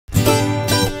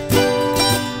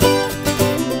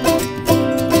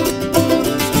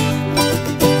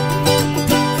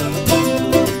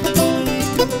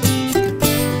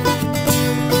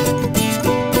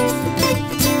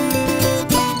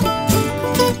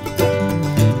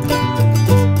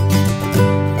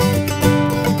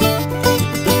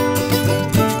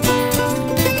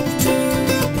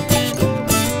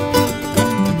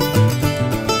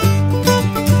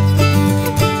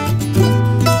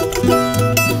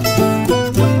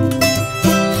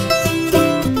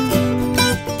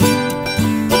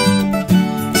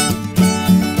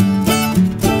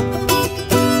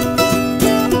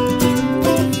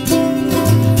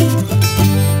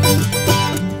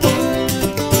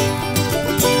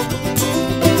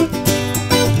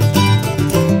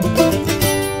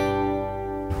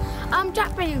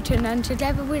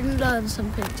together we can learn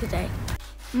something today.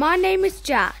 My name is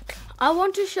Jack. I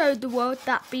want to show the world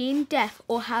that being deaf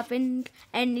or having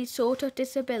any sort of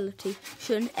disability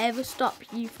shouldn't ever stop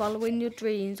you following your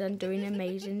dreams and doing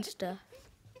amazing stuff.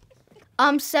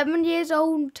 I'm 7 years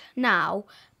old now,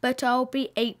 but I'll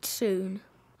be 8 soon.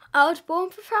 I was born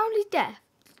profoundly deaf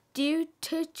due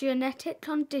to genetic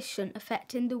condition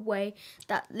affecting the way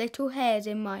that little hairs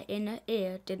in my inner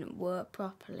ear didn't work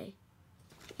properly.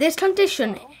 This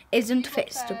condition isn't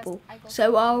fixable,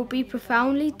 so I'll be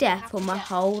profoundly deaf for my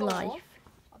whole life.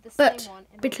 But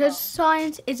because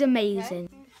science is amazing,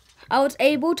 I was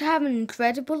able to have an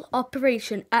incredible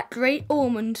operation at Great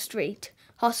Ormond Street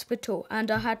Hospital,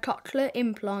 and I had cochlear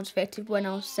implants fitted when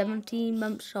I was 17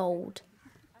 months old.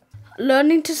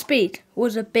 Learning to speak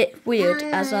was a bit weird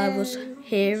as I was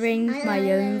hearing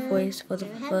my own voice for the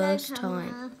first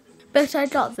time. But I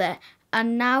got there,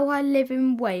 and now I live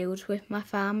in Wales with my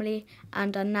family,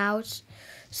 and I now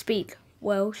speak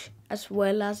Welsh as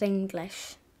well as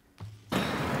English.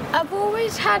 I've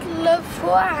always had love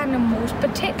for animals,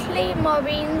 particularly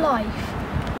marine life.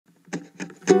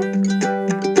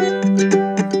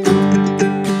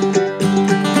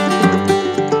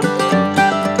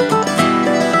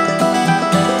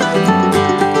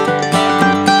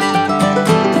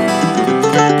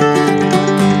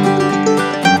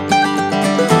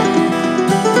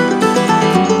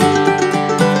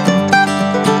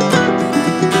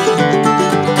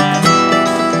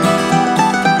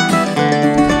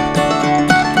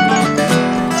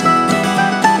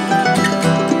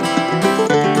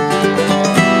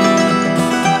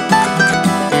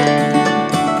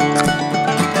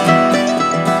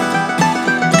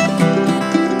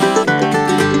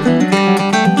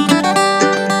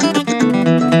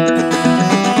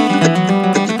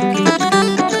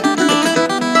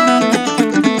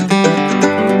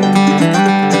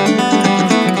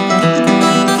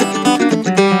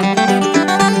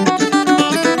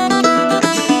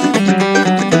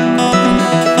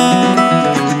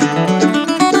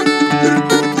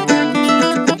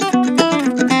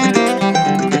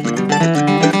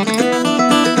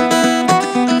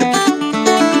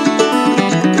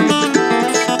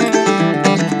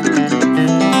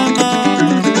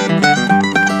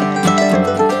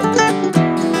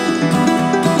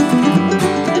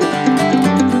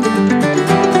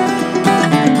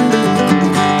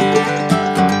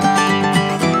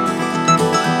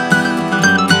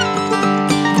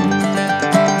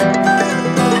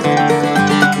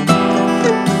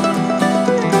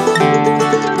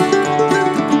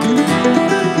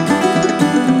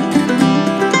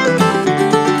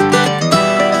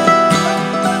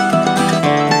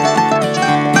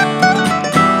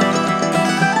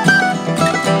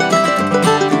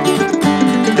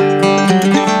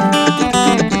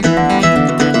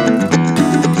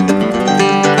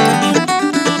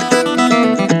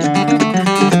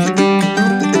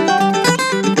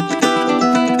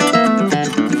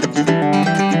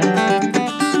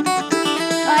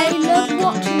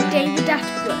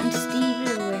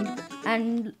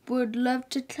 And would love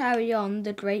to carry on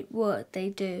the great work they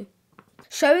do,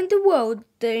 showing the world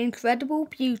the incredible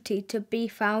beauty to be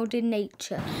found in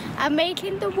nature and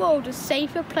making the world a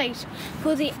safer place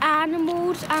for the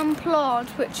animals and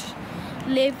plants which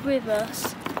live with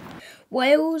us.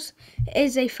 Wales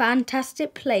is a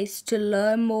fantastic place to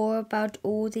learn more about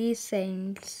all these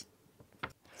things.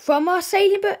 From our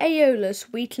sailing boat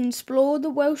Aeolus, we can explore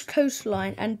the Welsh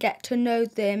coastline and get to know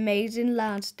the amazing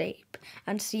landscape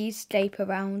and seascape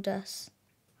around us.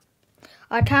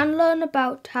 I can learn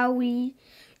about how we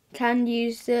can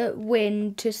use the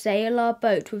wind to sail our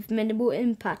boat with minimal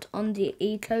impact on the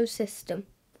ecosystem.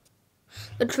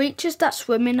 The creatures that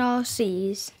swim in our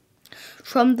seas,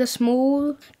 from the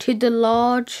small to the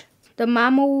large, the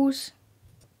mammals,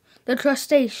 the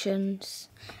crustaceans,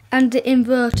 and the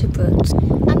invertebrates,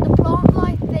 and the plant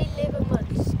life they live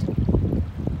amongst.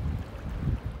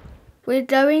 We're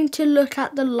going to look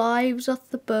at the lives of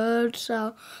the birds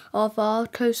of our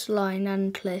coastline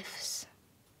and cliffs.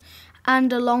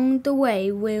 And along the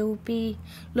way we'll be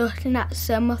looking at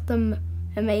some of the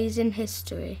amazing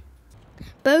history,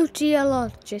 both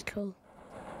geological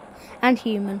and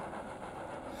human,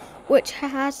 which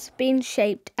has been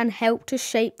shaped and helped to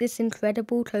shape this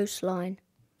incredible coastline.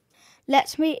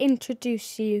 Let me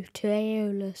introduce you to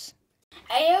Aeolus.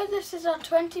 Aeolus is a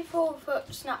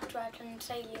 24-foot Snapdragon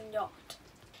sailing yacht.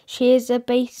 She is a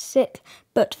basic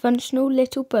but functional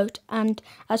little boat, and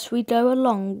as we go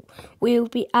along we'll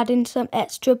be adding some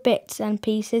extra bits and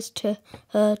pieces to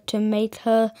her to make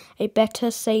her a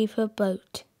better, safer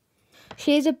boat.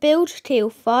 She is a bilge keel,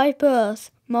 5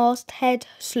 berth, masthead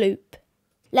sloop.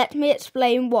 Let me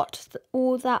explain what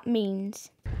all that means.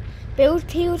 Bilge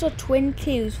keels are twin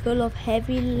keels full of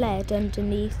heavy lead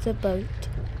underneath the boat.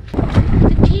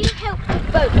 The keel helps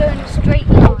the boat go in a straight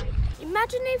line.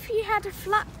 Imagine if you had a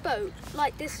flat boat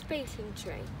like this baking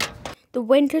tray. The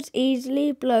wind could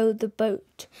easily blow the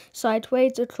boat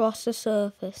sideways across the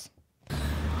surface.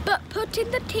 But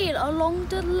putting the keel along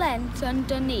the length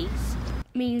underneath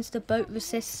means the boat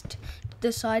resists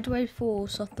the sideways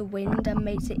force of the wind and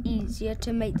makes it easier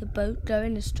to make the boat go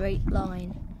in a straight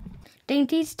line.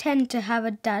 Dinghies tend to have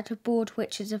a dashboard,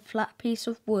 which is a flat piece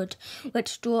of wood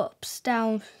which drops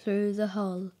down through the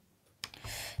hull.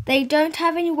 They don't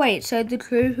have any weight, so the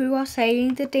crew who are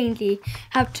sailing the dinghy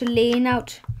have to lean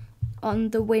out on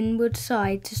the windward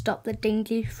side to stop the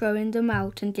dinghy throwing them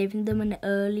out and giving them an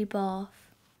early bath.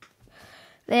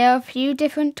 There are a few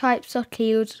different types of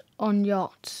keels on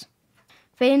yachts.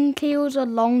 Thin keels are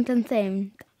long and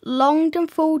thin. Long and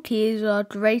full keels are a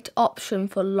great option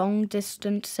for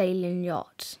long-distance sailing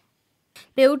yachts.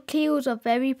 Bilge keels are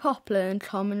very popular and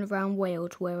common around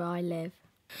Wales, where I live.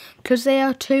 Because there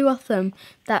are two of them,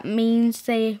 that means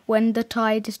when the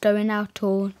tide is going out,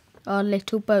 our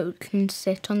little boat can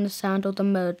sit on the sand or the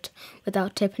mud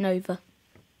without tipping over.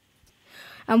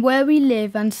 And where we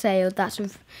live and sail, that's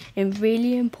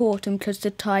really important because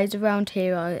the tides around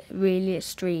here are really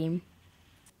extreme.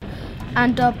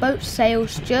 And our boat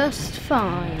sails just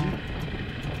fine.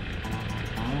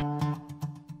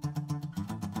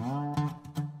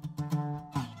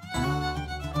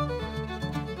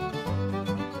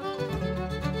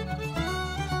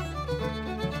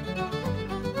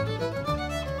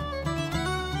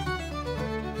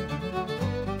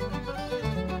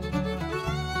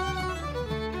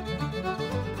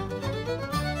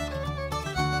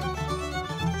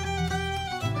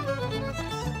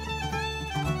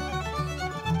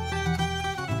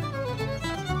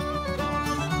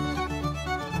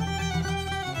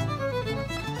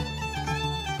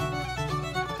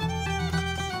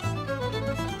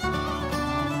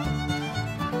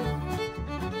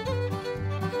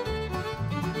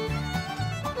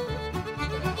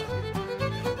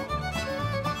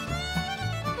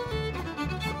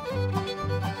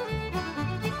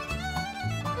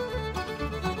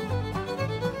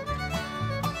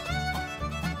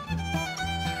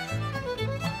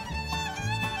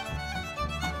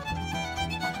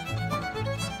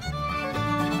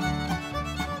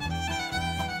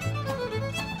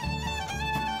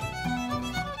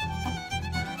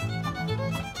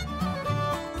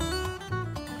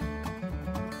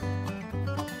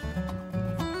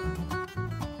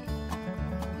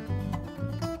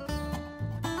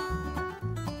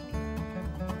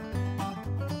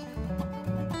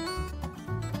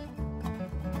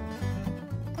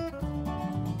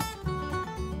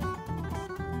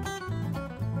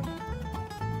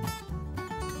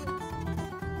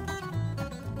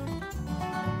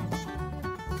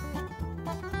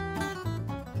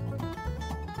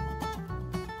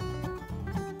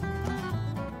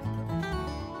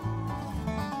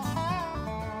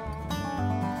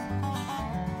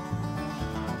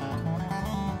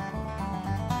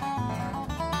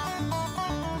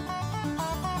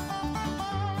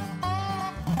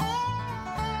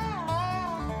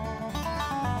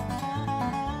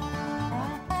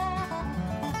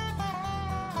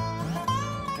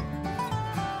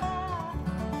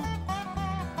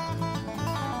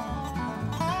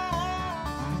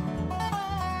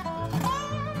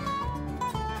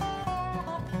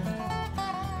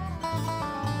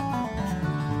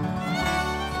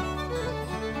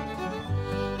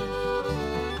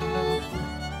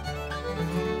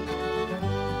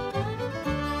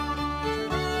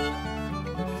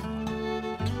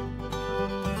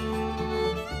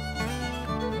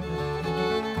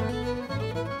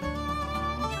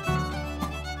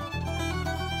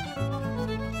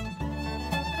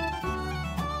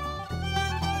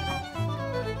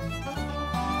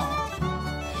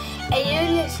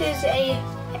 Aeolus is a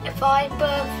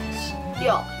 5-berth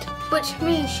yacht, which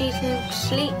means she can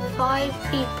sleep 5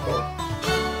 people.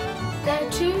 There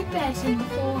are 2 beds in the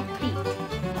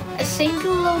fore-peak, a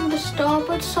single on the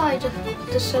starboard side of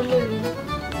the saloon,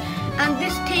 and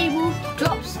this table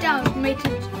drops down to make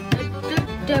it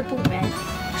a double bed.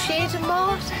 She is a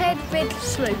masthead rid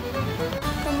sloop.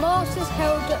 The mast is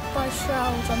held up by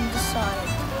shrouds on the side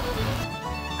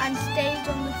and stays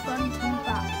on the front and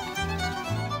back.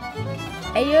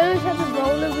 Aeolus has a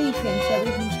roller reefing so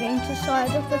we can change the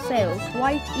side of the sail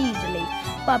quite easily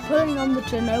by pulling on the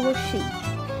genoa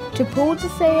sheet to pull the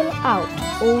sail out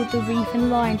or the reefing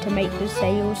line to make the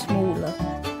sail smaller.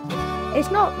 It's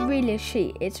not really a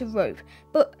sheet, it's a rope,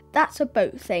 but That's a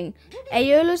boat thing.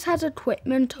 Aeolus has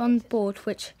equipment on board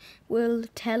which will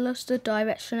tell us the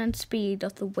direction and speed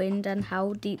of the wind and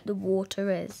how deep the water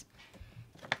is.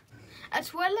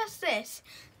 As well as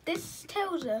this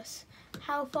tells us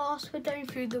how fast we're going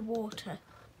through the water.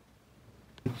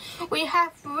 We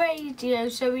have radio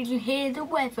so we can hear the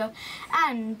weather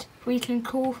and we can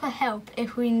call for help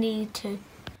if we need to.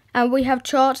 And we have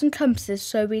charts and compasses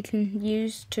so we can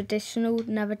use traditional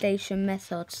navigation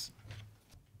methods.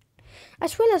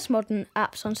 As well as modern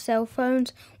apps on cell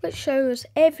phones which show us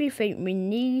everything we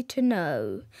need to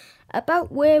know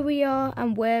about where we are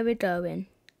and where we're going.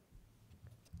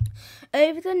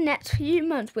 Over the next few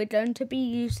months we're going to be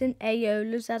using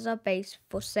Aeolus as our base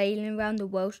for sailing around the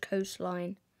Welsh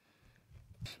coastline.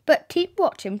 But keep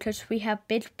watching because we have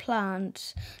big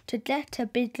plans to get a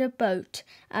bigger boat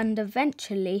and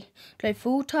eventually go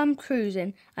full-time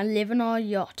cruising and live on our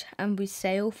yacht and we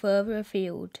sail further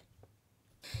afield.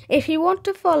 If you want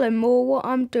to follow more what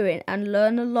I'm doing and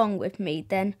learn along with me,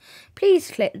 then please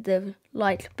click the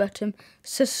like button,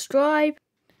 subscribe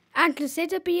and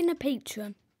consider being a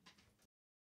patron.